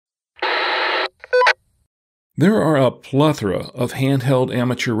There are a plethora of handheld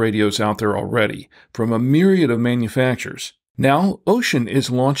amateur radios out there already, from a myriad of manufacturers. Now, Wouxun is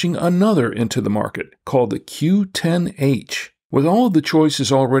launching another into the market, called the Q10H. With all of the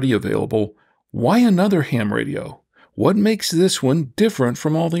choices already available, why another ham radio? What makes this one different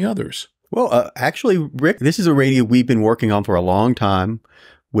from all the others? Well, actually, Rick, this is a radio we've been working on for a long time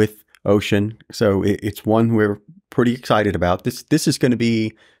with Wouxun, so it's one we're pretty excited about. This is going to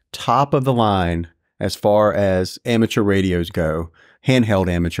be top of the line as far as amateur radios go, handheld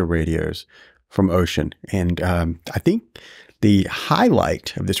amateur radios from Wouxun. And I think the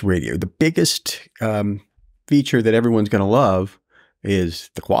highlight of this radio, the biggest feature that everyone's going to love, is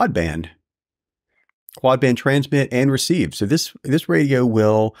the quadband. Quadband transmit and receive. So this radio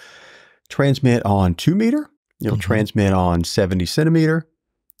will transmit on 2 meter. It'll transmit on 70 centimeter.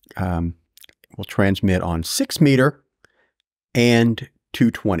 Will transmit on 6 meter and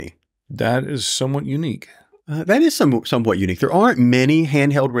 220. That is somewhat unique. That is somewhat unique. There aren't many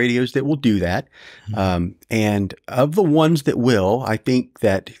handheld radios that will do that. And of the ones that will, I think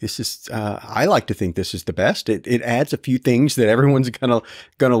that this is, I like to think this is the best. It adds a few things that everyone's gonna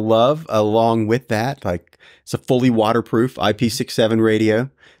love along with that. Like, it's a fully waterproof IP67 radio.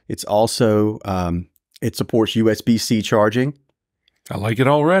 It's also, it supports USB-C charging. I like it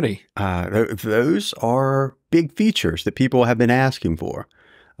already. Those are big features that people have been asking for.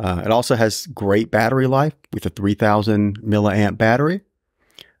 It also has great battery life with a 3,000 milliamp battery.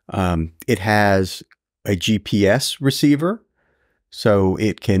 It has a GPS receiver, so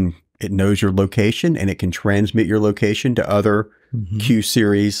it knows your location and it can transmit your location to other Q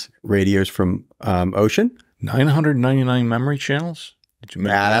series radios from Wouxun. 999 memory channels?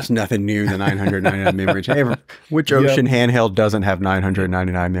 That's nothing new, the 999 memory channels. Which Wouxun handheld doesn't have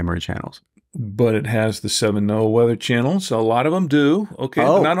 999 memory channels? But it has the 7 NOAA weather channels. A lot of them do. Okay,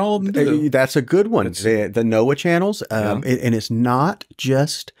 but not all of them do. That's a good one. The NOAA channels. And it's not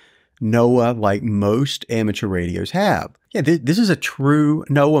just NOAA like most amateur radios have. Yeah, this is a true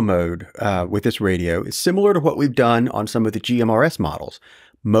NOAA mode with this radio. It's similar to what we've done on some of the GMRS models.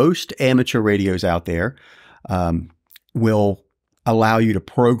 Most amateur radios out there will allow you to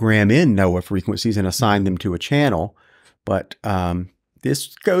program in NOAA frequencies and assign them to a channel. But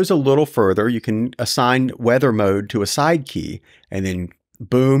this goes a little further. You can assign weather mode to a side key, and then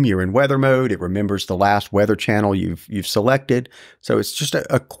boom, you're in weather mode. It remembers the last weather channel you've selected. So it's just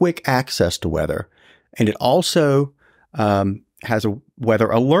a quick access to weather. And it also has a weather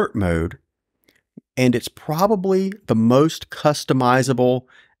alert mode. And it's probably the most customizable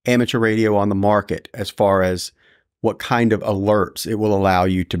amateur radio on the market as far as what kind of alerts it will allow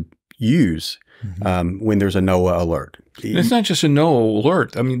you to use when there's a NOAA alert. And it's not just a NOAA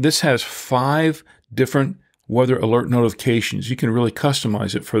alert. I mean, this has 5 different weather alert notifications. You can really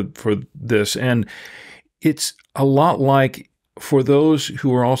customize it for this. And it's a lot like, for those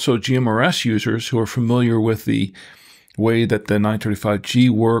who are also GMRS users who are familiar with the way that the 935G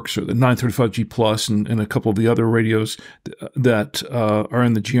works, or the 935G Plus and a couple of the other radios that are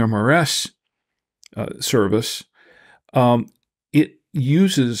in the GMRS service, it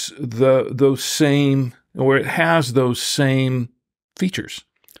uses those same, or it has those same features.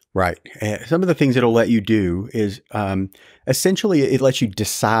 Right. Some of the things it'll let you do is essentially it lets you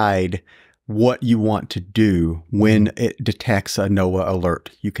decide what you want to do when it detects a NOAA alert.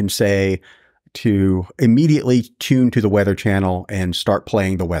 You can say to immediately tune to the weather channel and start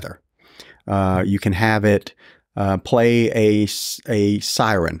playing the weather. You can have it play a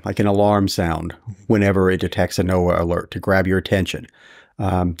siren, like an alarm sound, whenever it detects a NOAA alert to grab your attention.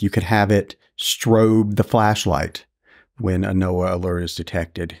 You could have it strobe the flashlight when a NOAA alert is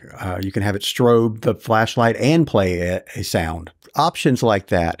detected. You can have it strobe the flashlight and play a sound. Options like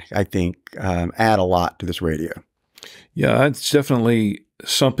that, I think, add a lot to this radio. Yeah, that's definitely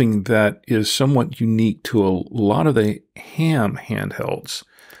something that is somewhat unique to a lot of the ham handhelds.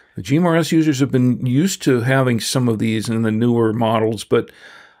 The GMRS users have been used to having some of these in the newer models, but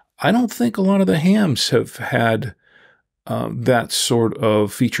I don't think a lot of the hams have had that sort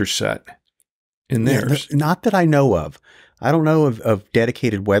of feature set in theirs. Not that I know of. I don't know of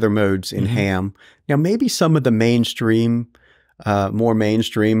dedicated weather modes in ham. Now, maybe some of the mainstream, more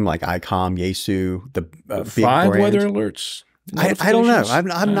mainstream, like ICOM, Yaesu, the big 5 brands. weather alerts. I don't know.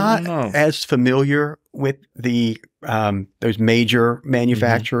 I'm not as familiar with the those major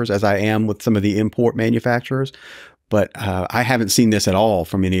manufacturers as I am with some of the import manufacturers, but I haven't seen this at all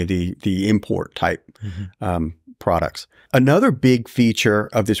from any of the import type products. Another big feature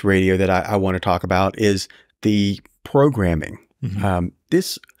of this radio that I want to talk about is the programming.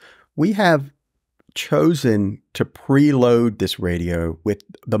 We have chosen to preload this radio with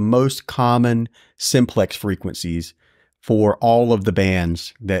the most common simplex frequencies for all of the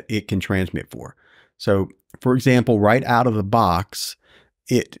bands that it can transmit for. So, for example, right out of the box,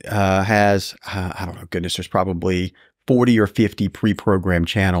 it has, I don't know, goodness, there's probably 40 or 50 pre-programmed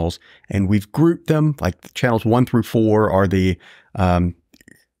channels, and we've grouped them, like channels 1 through 4 are the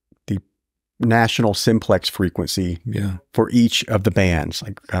national simplex frequency for each of the bands.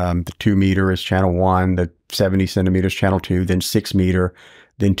 Like the 2 meter is channel 1, the 70 centimeters channel 2, then 6 meter,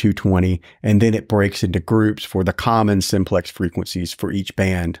 then 220, and then it breaks into groups for the common simplex frequencies for each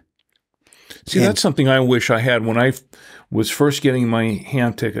band. See, that's something I wish I had when I was first getting my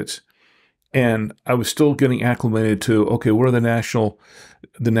ham tickets, and I was still getting acclimated to, okay, what are the national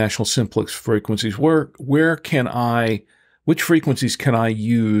simplex frequencies? Which frequencies can I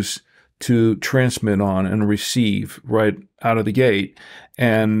use to transmit on and receive right out of the gate?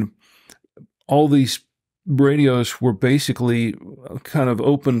 And all these radios were basically kind of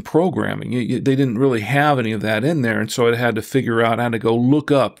open programming. They didn't really have any of that in there. And so I had to figure out how to go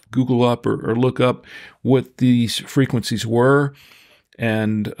Google up or look up what these frequencies were.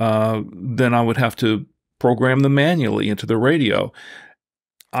 And then I would have to program them manually into the radio.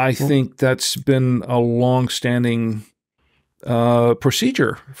 I think that's been a long-standing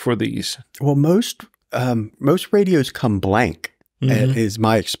procedure for these. Well, most radios come blank, is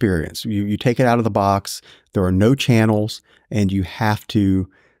my experience. You take it out of the box, there are no channels, and you have to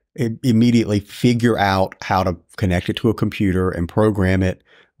immediately figure out how to connect it to a computer and program it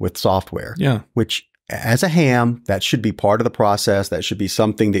with software. Yeah. Which, as a ham, that should be part of the process. That should be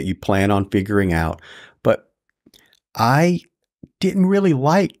something that you plan on figuring out. But I've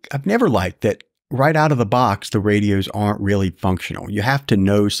never liked that right out of the box, the radios aren't really functional. You have to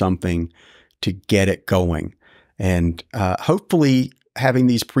know something to get it going. And hopefully having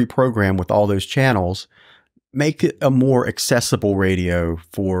these pre-programmed with all those channels make it a more accessible radio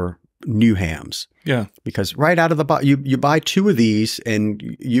for new hams. Yeah. Because right out of the box, you buy 2 of these and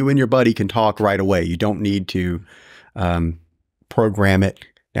you and your buddy can talk right away. You don't need to program it.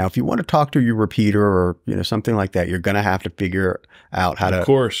 Now, if you want to talk to your repeater or something like that, you're going to have to figure out how to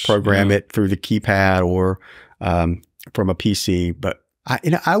program it through the keypad or from a PC. But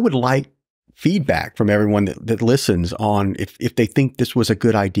I would like feedback from everyone that listens on if they think this was a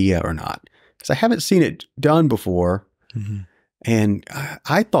good idea or not, because I haven't seen it done before, and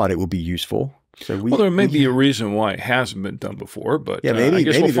I thought it would be useful. So there may be a reason why it hasn't been done before, but maybe I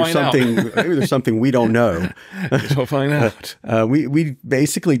guess we'll there's find out. Maybe there's something we don't know. I guess we'll find out. We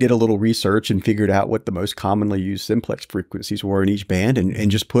basically did a little research and figured out what the most commonly used simplex frequencies were in each band,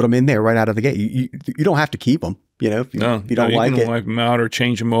 and just put them in there right out of the gate. You don't have to keep them. If you don't like it, you can wipe them out or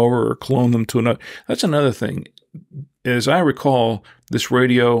change them over or clone them to another. That's another thing. As I recall, this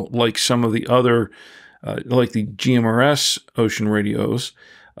radio, like some of the other, like the GMRS ocean radios,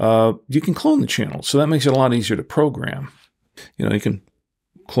 you can clone the channels. So that makes it a lot easier to program. You can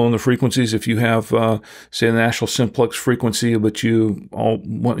clone the frequencies if you have, say, the national simplex frequency, but you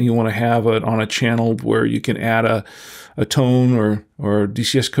want to have it on a channel where you can add a tone or a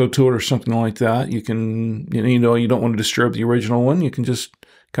DCS code to it or something like that. You can, you don't want to disturb the original one. You can just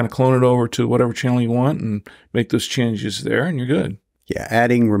kind of clone it over to whatever channel you want and make those changes there, and you're good. Yeah,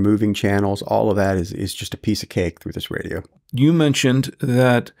 adding, removing channels, all of that is just a piece of cake through this radio. You mentioned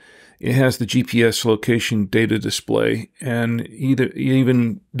that it has the GPS location data display, and it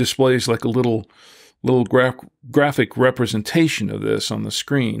even displays like a little graphic representation of this on the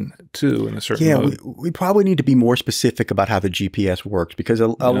screen too in a certain mode. We probably need to be more specific about how the GPS works, because a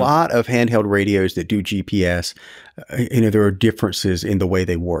lot of handheld radios that do GPS, there are differences in the way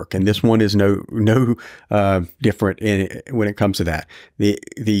they work, and this one is no different when it comes to that. The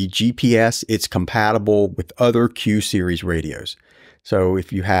GPS, it's compatible with other Q series radios. So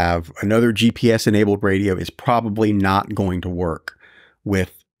if you have another GPS enabled radio, it's probably not going to work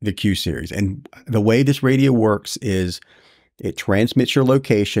with the Q series. And the way this radio works is it transmits your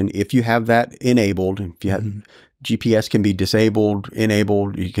location. If you have that enabled, if you have GPS can be disabled,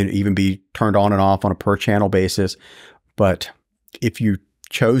 enabled, you can even be turned on and off on a per channel basis. But if you've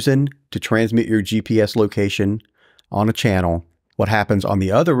chosen to transmit your GPS location on a channel, what happens on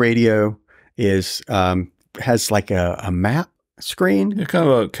the other radio is has like a map screen. Yeah,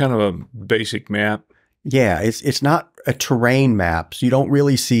 kind of a basic map. Yeah, it's not a terrain map. So you don't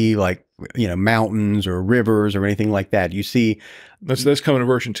really see like, mountains or rivers or anything like that. You see that's coming to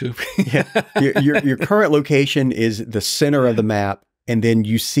version 2. Yeah. Your current location is the center of the map, and then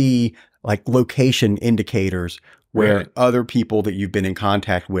you see like location indicators where other people that you've been in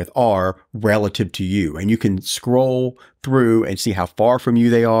contact with are relative to you. And you can scroll through and see how far from you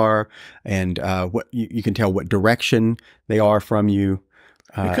they are, and what you can tell what direction they are from you.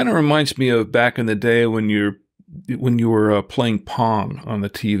 It kind of reminds me of back in the day when you were playing Pong on the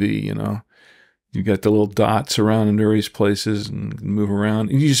TV, you know. You got the little dots around in various places and move around.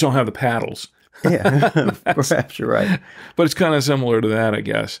 You just don't have the paddles. Yeah, perhaps you're right. But it's kind of similar to that, I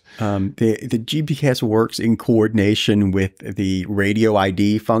guess. The GPS works in coordination with the radio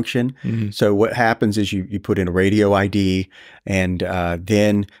ID function. So what happens is you put in a radio ID, and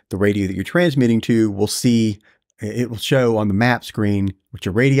then the radio that you're transmitting to will see, it will show on the map screen what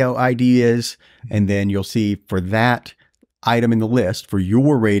your radio ID is, and then you'll see for that item in the list, for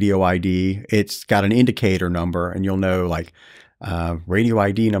your radio ID, it's got an indicator number, and you'll know like radio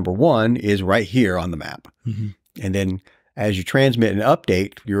ID number 1 is right here on the map. And then as you transmit and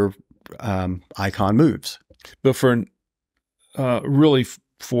update, your icon moves. But for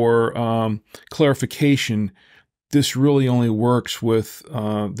clarification, this really only works with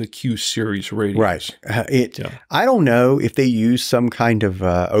the Q series radios. Right. I don't know if they use some kind of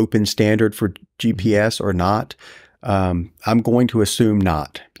open standard for GPS or not. I'm going to assume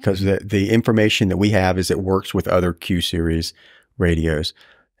not, because the information that we have is it works with other Q series radios,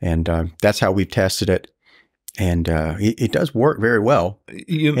 and that's how we've tested it. And it does work very well.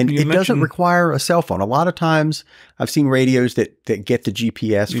 It doesn't require a cell phone. A lot of times I've seen radios that get the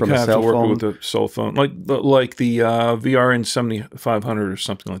GPS from a cell phone. You have to work with a cell phone, like the VRN 7500 or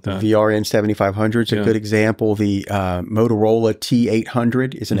something like that. VRN 7500 is a good example. The Motorola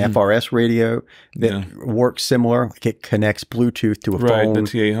T800 is an FRS radio that works similar. Like it connects Bluetooth to a phone, the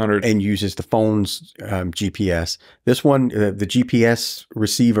T800, and uses the phone's GPS. This one, the GPS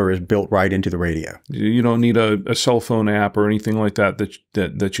receiver is built right into the radio. You don't need a cell phone app or anything like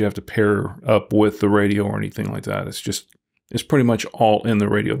that you have to pair up with the radio or anything like that. It's pretty much all in the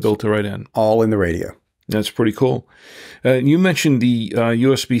radio, built right in. All in the radio. That's pretty cool. You mentioned the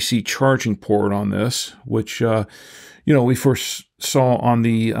USB-C charging port on this, which we first saw on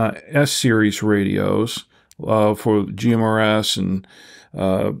the S series radios for GMRS and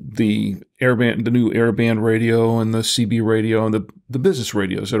the new airband radio and the CB radio and the business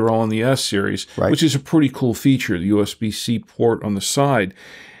radios that are all in the S series, which is a pretty cool feature, the USB-C port on the side.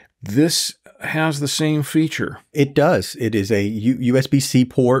 This has the same feature. It does. It is a USB-C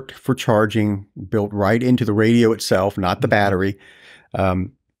port for charging built right into the radio itself, not the battery.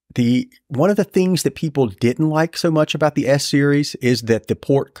 One of the things that people didn't like so much about the S series is that the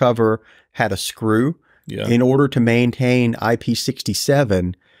port cover had a screw. In order to maintain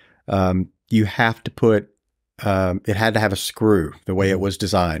IP67, you have to put, it had to have a screw the way it was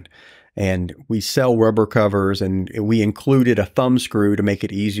designed. And we sell rubber covers, and we included a thumb screw to make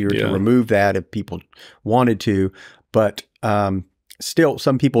it easier to remove that if people wanted to. But still,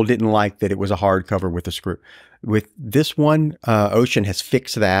 some people didn't like that it was a hard cover with a screw. With this one, Ocean has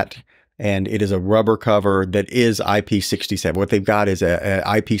fixed that, and it is a rubber cover that is IP67. What they've got is a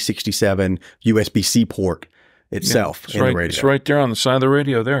IP67 USB-C port itself in the radio. It's right there on the side of the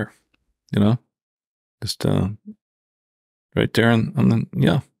radio there, just right there on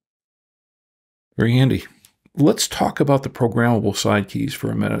the, very handy. Let's talk about the programmable side keys for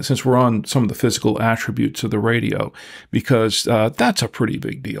a minute, since we're on some of the physical attributes of the radio, because that's a pretty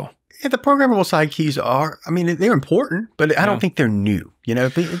big deal. Yeah, the programmable side keys are, they're important, but I don't think they're new. They're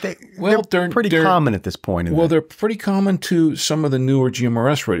pretty common at this point. They're pretty common to some of the newer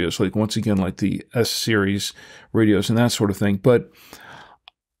GMRS radios, like the S series radios and that sort of thing. But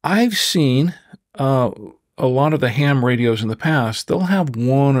I've seen a lot of the ham radios in the past, they'll have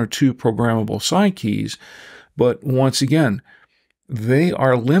 1 or 2 programmable side keys, but once again, they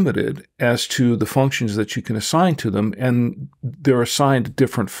are limited as to the functions that you can assign to them, and they're assigned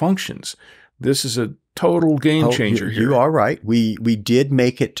different functions. This is a total game changer here. You are right. We did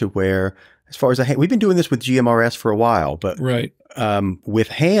make it to where, as far as we've been doing this with GMRS for a while, but with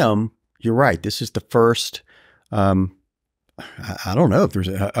ham, you're right. This is the first. I don't know if there's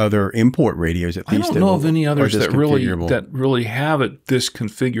other import radios at least. I don't know of any others that really have it this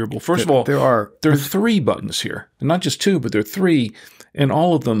configurable. First of all, there are 3 buttons here, and not just 2, but there are 3, and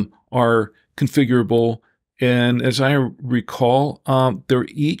all of them are configurable. And as I recall, they're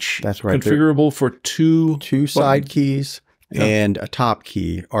each configurable for two side keys. And a top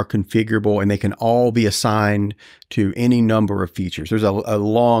key are configurable, and they can all be assigned to any number of features. There's a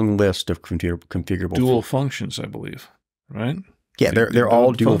long list of configurable dual functions, I believe. Right? Yeah, they're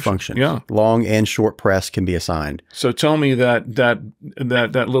all dual functions. Yeah, long and short press can be assigned. So tell me that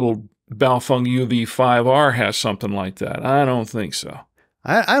little Baofeng UV5R has something like that. I don't think so.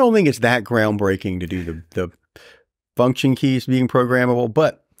 I don't think it's that groundbreaking to do function keys being programmable.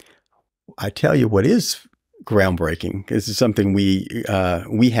 But I tell you what is groundbreaking. This is something we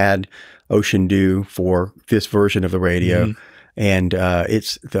had Ocean do for this version of the radio, and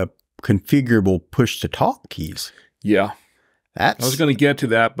it's the configurable push-to-talk keys. Yeah. I was going to get to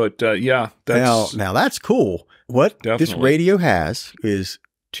that, but yeah. Now that's cool. What this radio has is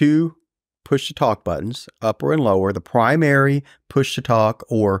 2 push-to-talk buttons, upper and lower. The primary push-to-talk,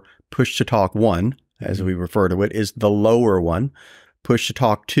 or push-to-talk 1, as we refer to it, is the lower one.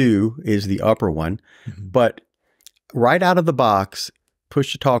 Push-to-talk 2 is the upper one. But right out of the box,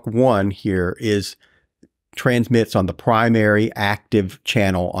 push-to-talk 1 here transmits on the primary active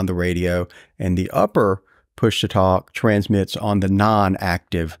channel on the radio, and the upper push-to-talk transmits on the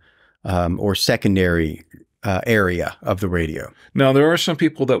non-active or secondary area of the radio. Now, there are some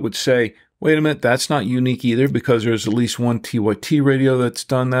people that would say, wait a minute, that's not unique either, because there's at least one TYT radio that's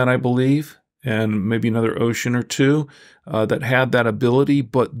done that, I believe, and maybe another Ocean or 2 that had that ability.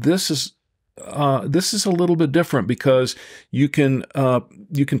 But this is a little bit different, because you can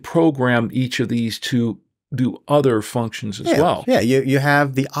program each of these to do other functions as well. Yeah, you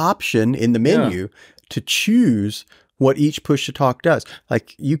have the option in the menu to choose what each push-to-talk does.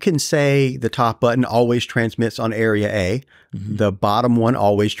 Like, you can say the top button always transmits on area A. The bottom one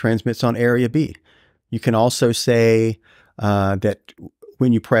always transmits on area B. You can also say that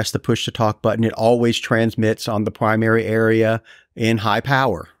when you press the push-to-talk button, it always transmits on the primary area in high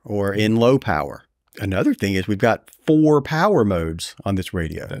power or in low power. Another thing is we've got 4 power modes on this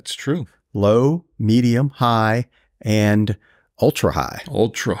radio. That's true. Low, medium, high, and ultra high.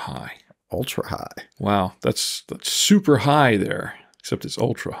 Ultra high. Ultra high. Wow, that's super high there, except it's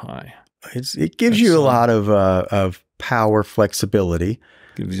ultra high. It gives you a lot of power flexibility.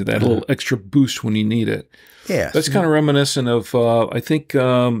 Gives you that little extra boost when you need it. Yeah, that's kind of reminiscent of. I think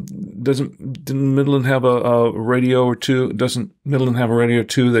didn't Midland have a radio or 2? Doesn't Midland have a radio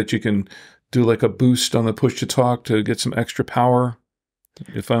 2 that you can do like a boost on the push to talk to get some extra power?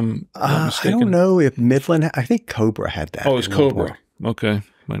 If I'm not mistaken. I don't know if Midland. I think Cobra had that. Oh, it's Cobra. Okay.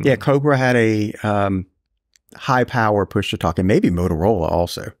 Yeah, Cobra had a high power push to talk, and maybe Motorola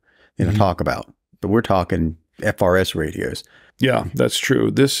also, talk about. But we're talking FRS radios. Yeah, that's true.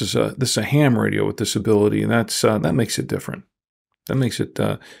 This is a ham radio with this ability, and that makes it different. That makes it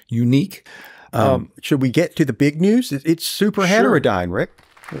unique. Should we get to the big news? It's super heterodyne, Rick.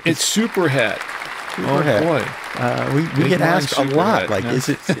 It's super het. Super het. Boy, we get asked a lot. Like, is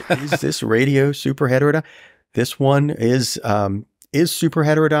this radio super heterodyne? This one is super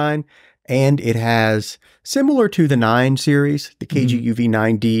heterodyne, and it has, similar to the 9 series, the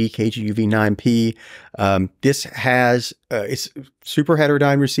KG-UV9D, KG-UV9P. This has it's super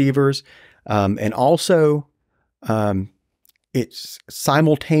heterodyne receivers, and also it's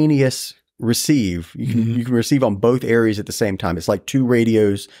simultaneous receive. You can receive on both areas at the same time. It's like 2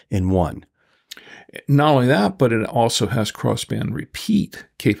 radios in one. Not only that, but it also has crossband repeat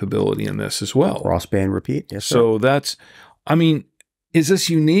capability in this as well. Crossband repeat, yes, sir. So that's, I mean, is this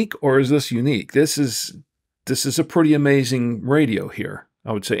unique or is this unique? This is a pretty amazing radio here,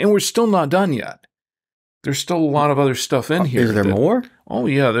 I would say. And we're still not done yet. There's still a lot of other stuff in here. Is there more? Oh,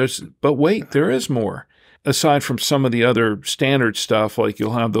 yeah. But wait, there is more. Aside from some of the other standard stuff, like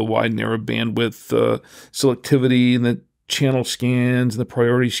you'll have the wide and narrow bandwidth selectivity and the channel scans, the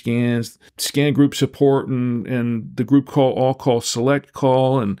priority scans, scan group support, and the group call, all call, select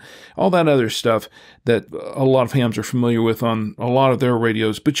call, and all that other stuff that a lot of hams are familiar with on a lot of their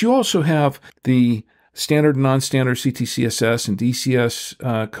radios. But you also have the standard and non-standard CTCSS and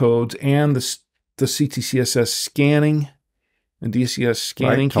DCS codes, and the CTCSS scanning and DCS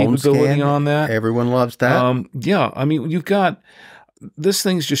scanning capability on that. Everyone loves that. Yeah, I mean, you've got, this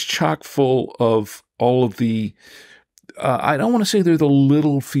thing's just chock full of all of the, I don't want to say they're the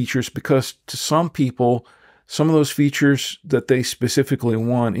little features, because to some people, some of those features that they specifically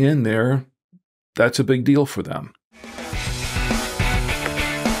want in there, that's a big deal for them.